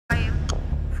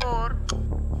4,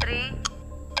 3,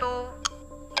 2,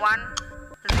 1,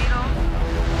 0.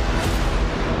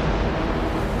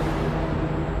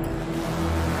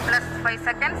 Plus 5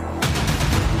 seconds.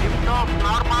 Lift off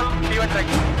normal, leave and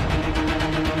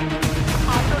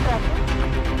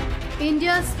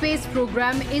India's space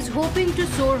program is hoping to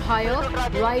soar higher,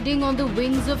 riding on the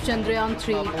wings of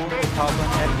Chandrayaan-3. 2000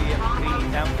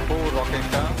 M4 rocket.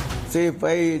 See,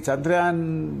 by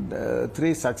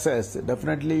Chandrayaan-3 success,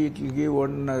 definitely it will give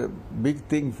one big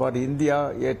thing for India,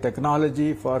 a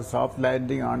technology for soft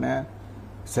landing on a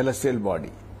celestial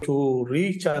body. To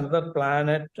reach another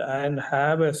planet and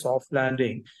have a soft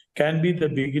landing can be the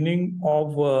beginning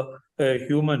of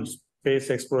human space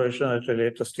exploration at a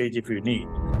later stage if you need.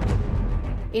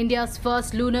 India's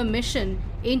first lunar mission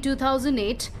in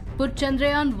 2008 put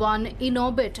Chandrayaan-1 in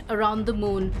orbit around the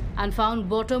moon and found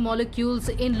water molecules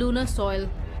in lunar soil.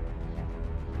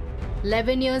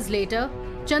 11 years later,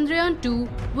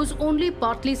 Chandrayaan-2 was only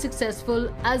partly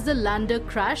successful as the lander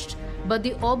crashed, but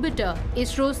the orbiter,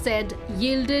 ISRO said,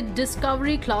 yielded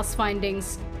Discovery-class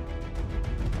findings.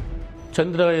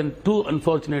 Chandrayaan-2,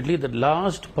 unfortunately, the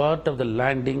last part of the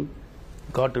landing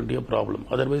got into a problem.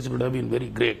 Otherwise, it would have been very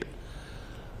great.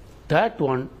 That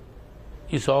one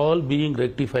is all being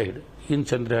rectified in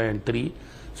Chandrayaan-3.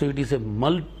 So it is a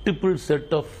multiple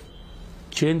set of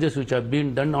changes which have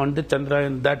been done on the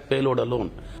Chandrayaan, that payload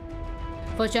alone.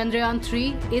 For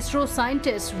Chandrayaan-3, ISRO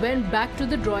scientists went back to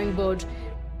the drawing board.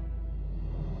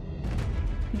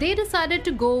 They decided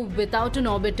to go without an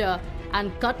orbiter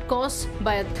and cut costs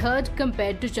by a third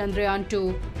compared to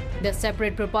Chandrayaan-2. The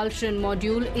separate propulsion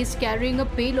module is carrying a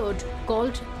payload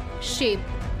called SHAPE.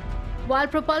 While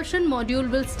propulsion module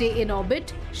will stay in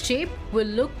orbit, SHAPE will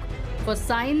look for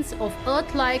signs of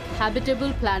Earth-like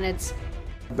habitable planets.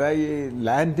 By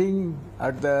landing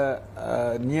at the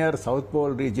near South Pole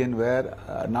region where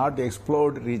not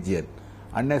explored region,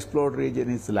 unexplored region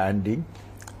is landing,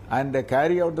 and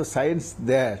carry out the science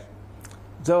there.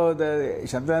 So the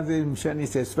Chandrayaan-3 mission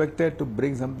is expected to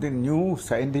bring something new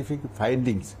scientific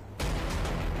findings.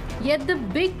 Yet the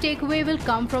big takeaway will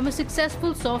come from a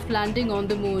successful soft landing on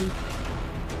the moon.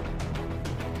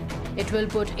 It will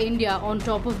put India on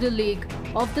top of the league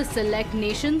of the select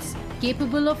nations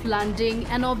capable of landing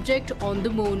an object on the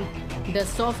moon. The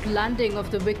soft landing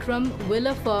of the Vikram will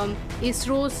affirm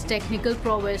ISRO's technical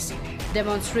prowess,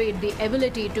 demonstrate the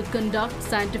ability to conduct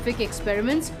scientific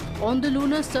experiments on the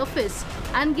lunar surface,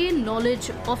 and gain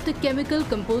knowledge of the chemical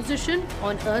composition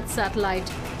on Earth's satellite.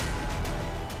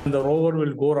 The rover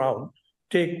will go around,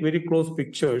 take very close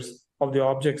pictures of the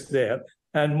objects there,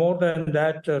 and more than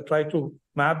that, try to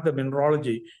map the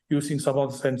mineralogy using some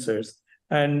of the sensors,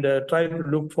 and try to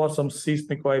look for some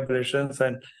seismic vibrations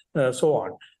and so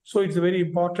on. So it's a very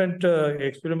important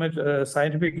experiment,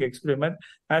 scientific experiment,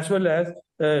 as well as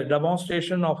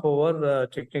demonstration of our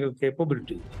technical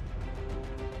capability.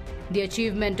 The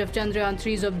achievement of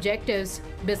Chandrayaan-3's objectives,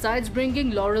 besides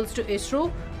bringing laurels to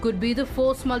ISRO, could be the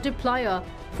force multiplier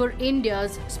for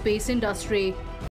India's space industry.